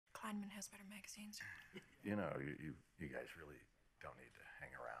Feynman has better magazines. You know, you guys really don't need to hang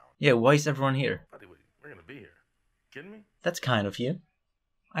around. Yeah, why is everyone here? Buddy, we're gonna be here. Kidding me? That's kind of you.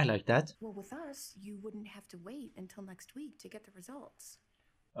 I like that. Well, with us, you wouldn't have to wait until next week to get the results.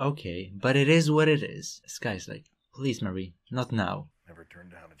 Okay, but it is what it is. This guy's like, please, Marie, not now. Never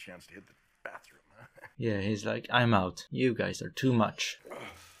turned down a chance to hit the bathroom, huh? Yeah, he's like, I'm out. You guys are too much.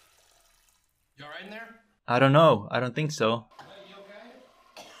 You alright in there? I don't know. I don't think so. You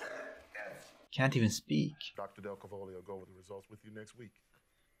okay? Can't even speak. Dr. Del Cavoli will go over the results with you next week.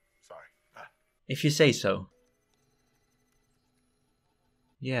 Sorry. If you say so.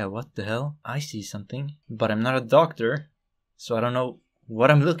 Yeah, what the hell? I see something. But I'm not a doctor, so I don't know what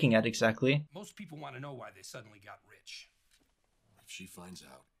I'm looking at exactly. Most people want to know why they suddenly got rich. If she finds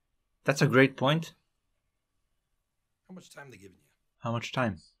out. That's a great point. How much time they giving you? How much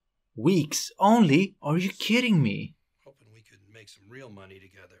time? Weeks only? Are you kidding me? Hoping we could make some real money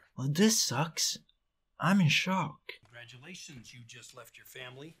together. Well, this sucks. I'm in shock. Congratulations, you just left your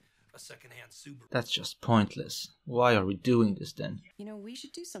family. A second-hand Subaru. That's just pointless. Why are we doing this then? You know, we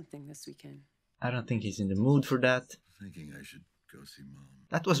should do something this weekend. I don't think he's in the mood for that. Thinking I should go see Mom.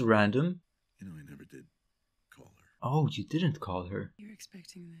 That was random. You know, I never did call her. Oh, you didn't call her. You're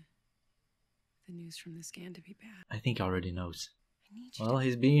expecting the news from the scan to be bad. I think he already knows. I need you Well, to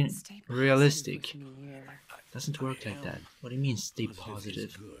he's being stay positive realistic. with me here. Doesn't work like that. What do you mean stay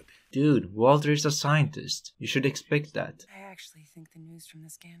positive? Good. Dude, Walter is a scientist. You should expect that. I actually think the news from the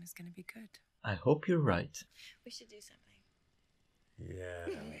scan is going to be good. I hope you're right. We should do something. Yeah.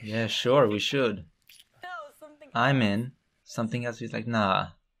 Yeah, sure, we should. No, something. I'm in. Something else is like, nah.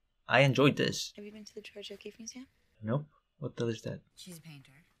 I enjoyed this. Have you been to the George O'Keeffe Museum? Nope. What the hell is that? She's a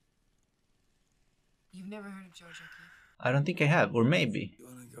painter. You've never heard of George O'Keeffe? I don't think I have, or maybe. You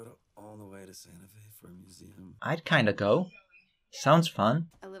wanna go all the way to Santa Fe for a museum? I'd kinda go. Sounds fun.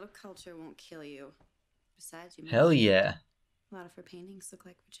 A little culture won't kill you. Besides, you Hell yeah. A lot of her paintings look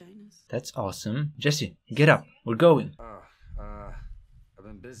like vaginas. That's awesome. Jesse, get up. We're going. I've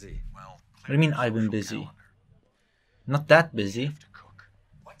been busy. Well, What do you mean I've been busy? Not that busy. to cook.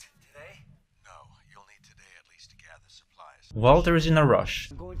 What? Today? No, you'll need today at least to gather supplies. Walter is in a rush.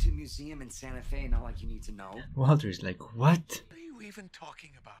 I'm going to a museum in Santa Fe, not like you need to know. Walter is like, what? What are you even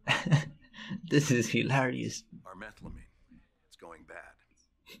talking about? This is hilarious. Our methamphetamine. It's going bad.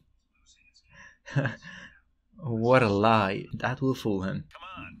 What a lie. That will fool him. Come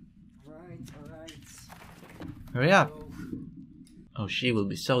on. Alright. Hurry up. Oh, she will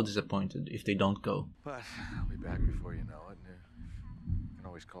be so disappointed if they don't go. But I'll be back before you know it. You can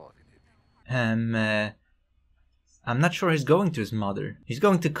always call if you need me. I'm not sure he's going to his mother. He's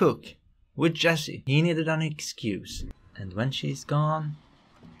going to cook. With Jesse. He needed an excuse. And when she's gone...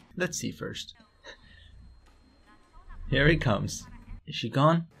 Let's see first. Here he comes. Is she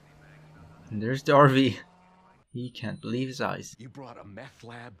gone? And there's the RV. He can't believe his eyes. You brought a meth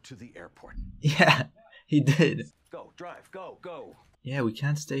lab to the airport. Yeah, he did. Go, drive, go. Yeah, we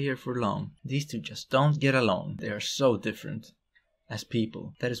can't stay here for long. These two just don't get along. They are so different as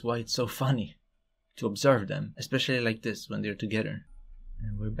people. That is why it's so funny to observe them, especially like this when they're together.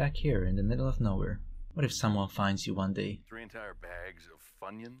 And we're back here in the middle of nowhere. What if someone finds you one day? 3 entire bags of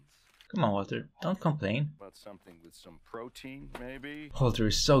Funyuns. Come on, Walter, don't complain. About something with some protein, maybe? Walter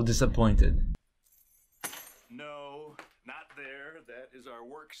is so disappointed. No, not there. That is our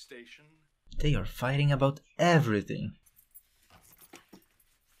workstation. They are fighting about everything.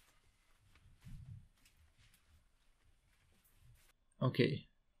 Okay,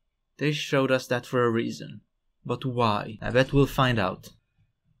 they showed us that for a reason. But why? I bet we'll find out.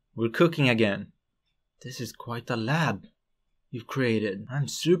 We're cooking again. This is quite a lab you've created. I'm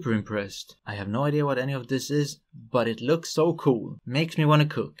super impressed. I have no idea what any of this is, but it looks so cool. Makes me want to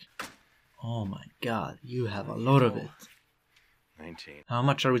cook. Oh my god, you have a lot of it. 19. How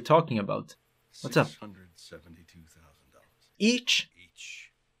much are we talking about? What's up? $672,000. Each?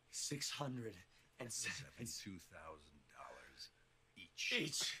 Each. $672,000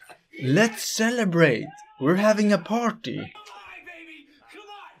 each. Let's celebrate! We're having a party! Hi, baby! Come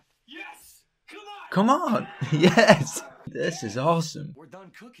on! Yes! Come on! Yes! This is awesome. We're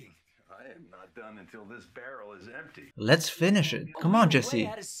done cooking. I am not done until this barrel is empty. Let's finish it. Come on, Way Jesse.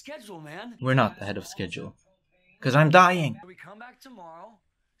 ahead of schedule, man. We're not ahead of schedule. Because I'm dying. We come back tomorrow,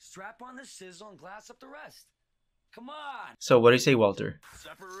 strap on the sizzle, and glass up the rest. Come on. So what do you say, Walter?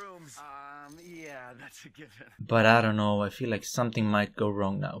 Supper rooms. Yeah, that's a given. But I don't know, I feel like something might go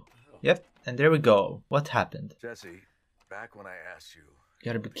wrong now. Yep, and there we go. What happened? Jesse, back when I asked you, You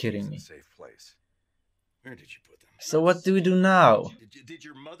gotta be kidding me. a safe place. Where did you put them? So what do we do now? Did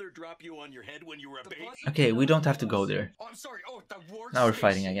your mother drop you on your head when you were a baby? Okay, we don't have to go there. Oh, I'm sorry. Oh, the workstation. Now we're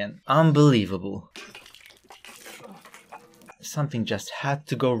fighting again. Unbelievable. Something just had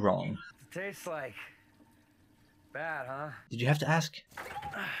to go wrong. Tastes like bad, huh? Did you have to ask?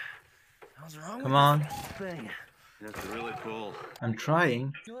 What's wrong Come on. with this thing? You have to really pull. I'm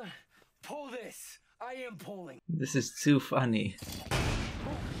trying. Pull this. I am pulling. This is too funny.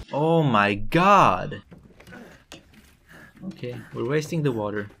 Oh my god. Okay, we're wasting the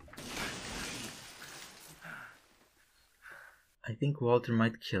water. I think Walter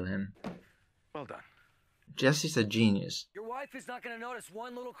might kill him. Well done. Jesse's a genius. Your wife is not gonna notice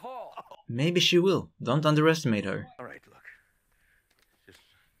one little call. Maybe she will. Don't underestimate her. All right, look. Just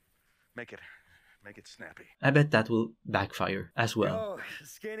make it snappy. I bet that will backfire as well. Oh,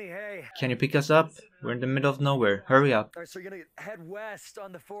 Skinny, hey. Can you pick us up? We're in the middle of nowhere. Hurry up. Alright, so you're gonna head west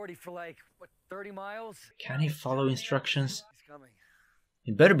on the 40 for like, what, 30 miles? Can he follow instructions? He's coming.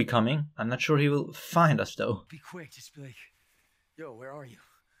 He better be coming. I'm not sure he will find us though. Be quick, just be like, yo, where are you?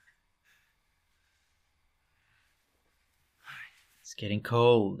 It's getting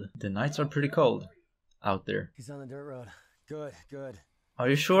cold. The nights are pretty cold out there. He's on the dirt road. Good, good. Are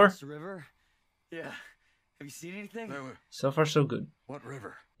you sure? Across the river? Yeah. Have you seen anything? So far so good. What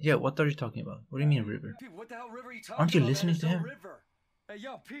river? Yeah, what are you talking about? What do you mean river? Pete, what the hell river are you talking Aren't you about? listening There's to no him? river. Hey,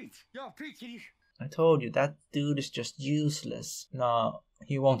 yo, Pete, can you... I told you, that dude is just useless. Nah,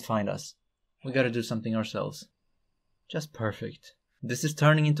 he won't find us. We gotta do something ourselves. Just perfect. This is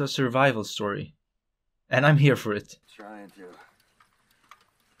turning into a survival story. And I'm here for it. Trying to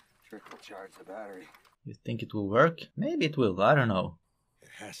trickle charge the battery. You think it will work? Maybe it will, I don't know. It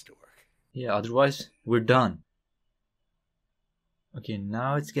has to work. Yeah, otherwise, we're done. Okay,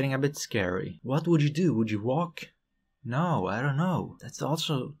 now it's getting a bit scary. What would you do? Would you walk? No, I don't know. That's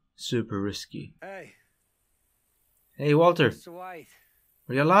also super risky. Hey, Hey, Walter, Mr. White.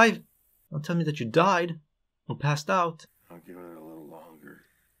 are you alive? Don't tell me that you died or passed out. I'll give it a little longer.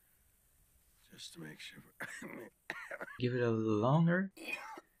 Just to make sure. Give it a little longer.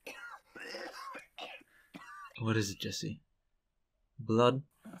 What is it, Jesse? Blood?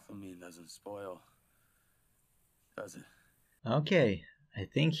 Methamphetamine doesn't spoil, does it? Okay, I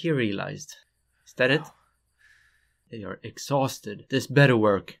think he realized. Is that it? They are exhausted. This better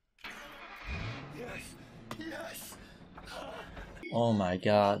work. Yes. Oh my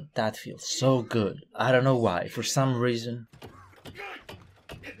god, that feels so good. I don't know why, for some reason.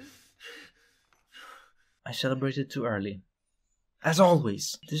 I celebrated too early. As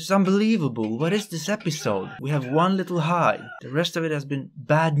always, this is unbelievable. What is this episode? We have one little high. The rest of it has been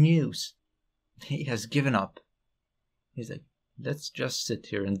bad news. He has given up. He's like, let's just sit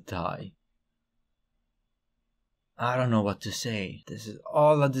here and die. I don't know what to say. This is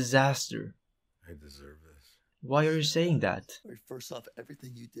all a disaster. I deserve this. Why are you saying that? Right, first off,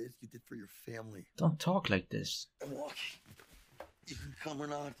 everything you did for your family. Don't talk like this. I'm walking. You can come or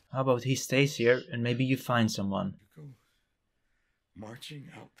not. How about he stays here and maybe you find someone? You go marching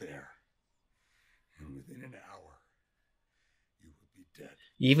out there, and within an hour, you will be dead.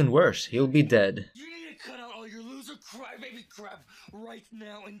 Even worse, he'll be dead. You need to cut out all your loser crybaby crap right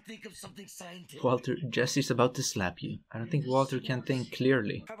now and think of something scientific. Walter, Jesse's about to slap you. I don't think Walter can think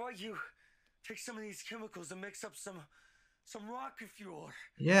clearly. How about you take some of these chemicals and mix up some rocket fuel?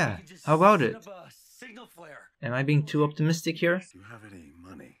 Yeah, You can just how about set it? up a signal flare. Am I being too optimistic here? Do you have any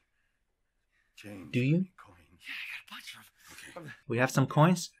money? Change. Do you? Coins. Yeah, I got a bunch of them. Okay. We have some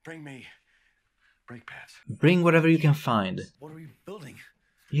coins? Bring me brake pads. Bring whatever you can find. What are we building?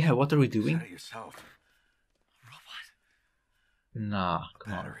 Yeah, what are we Set doing? it yourself. Robot? Nah,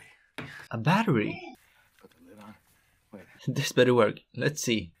 come on. Battery. A battery? Put the lid on. Wait. This better work. Let's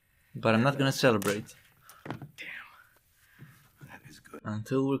see. But I'm not gonna celebrate. Damn. That is good.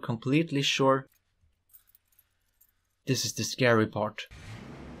 Until we're completely sure. This is the scary part.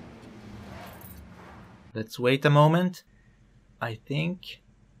 Let's wait a moment. I think...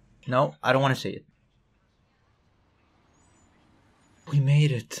 No, I don't want to say it. We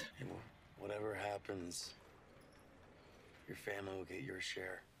made it. Hey, well, whatever happens, your family will get your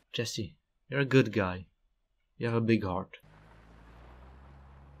share. Jesse, you're a good guy. You have a big heart.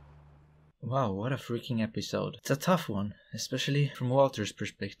 Wow, what a freaking episode. It's a tough one, especially from Walter's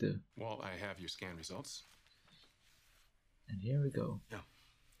perspective. Walt, I have your scan results, And here we go.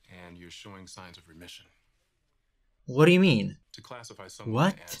 and you're showing signs of remission. What do you mean? To classify someone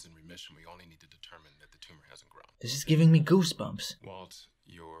What? as in remission, we only need to determine that the tumor hasn't grown. This is giving me goosebumps. Walt,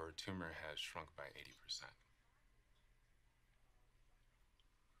 your tumor has shrunk by 80%.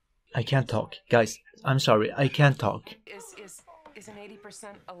 I can't talk. Guys, I'm sorry, I can't talk. Is Isn't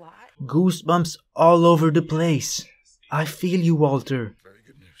 80% a lot? Goosebumps all over the place. I feel you, Walter. Very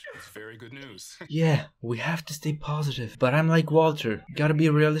good news. It's very good news. Yeah, we have to stay positive. But I'm like Walter. Gotta be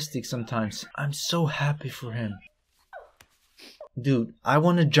realistic sometimes. I'm so happy for him. Dude, I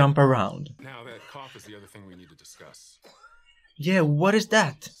wanna jump around. Now that cough is the other thing we need to discuss. Yeah, what is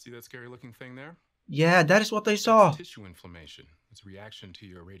that? See that scary looking thing there? Yeah, that is what I saw. It's tissue inflammation. It's a reaction to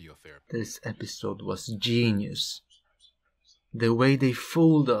your radiotherapy. This episode was genius. The way they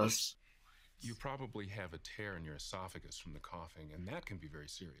fooled us. You probably have a tear in your esophagus from the coughing, and that can be very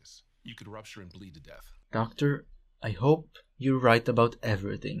serious. You could rupture and bleed to death. Doctor, I hope you're right about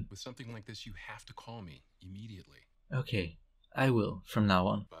everything. With something like this, you have to call me immediately. Okay, I will from now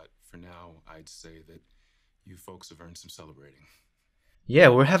on. But for now, I'd say that you folks have earned some celebrating. Yeah,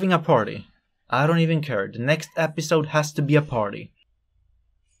 we're having a party. I don't even care. The next episode has to be a party.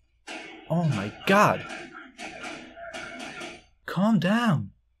 Oh my god. Calm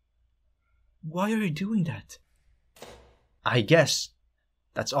down. Why are you doing that? I guess.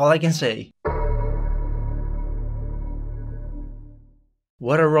 That's all I can say.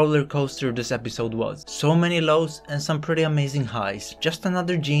 What a roller coaster this episode was. So many lows and some pretty amazing highs. Just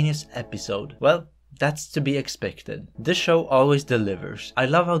another genius episode. Well, that's to be expected. This show always delivers. I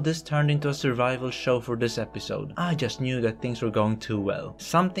love how this turned into a survival show for this episode. I just knew that things were going too well.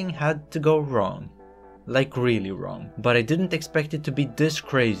 Something had to go wrong. Like really wrong. But I didn't expect it to be this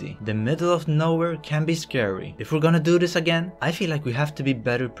crazy. The middle of nowhere can be scary. If we're gonna do this again, I feel like we have to be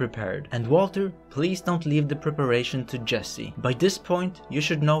better prepared. And Walter, please don't leave the preparation to Jesse. By this point, you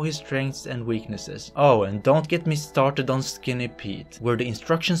should know his strengths and weaknesses. Oh, and don't get me started on Skinny Pete. Were the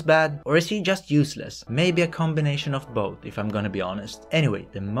instructions bad? Or is he just useless? Maybe a combination of both, if I'm gonna be honest. Anyway,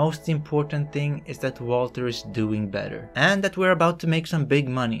 the most important thing is that Walter is doing better. And that we're about to make some big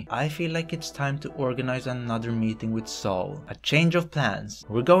money. I feel like it's time to organize another meeting with Saul. A change of plans.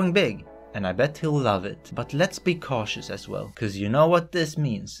 We're going big. And I bet he'll love it. But let's be cautious as well, cause you know what this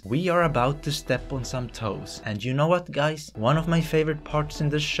means. We are about to step on some toes. And you know what, guys? One of my favorite parts in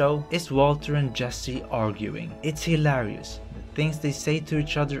this show is Walter and Jesse arguing. It's hilarious. The things they say to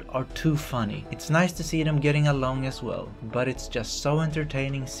each other are too funny. It's nice to see them getting along as well, but it's just so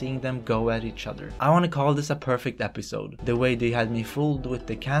entertaining seeing them go at each other. I wanna call this a perfect episode. The way they had me fooled with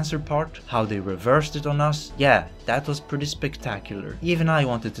the cancer part, how they reversed it on us, yeah, that was pretty spectacular. Even I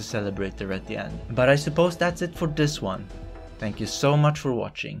wanted to celebrate there at the end. But I suppose that's it for this one. Thank you so much for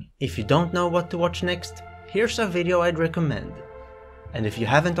watching. If you don't know what to watch next, here's a video I'd recommend. And if you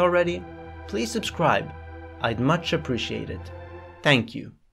haven't already, please subscribe. I'd much appreciate it. Thank you.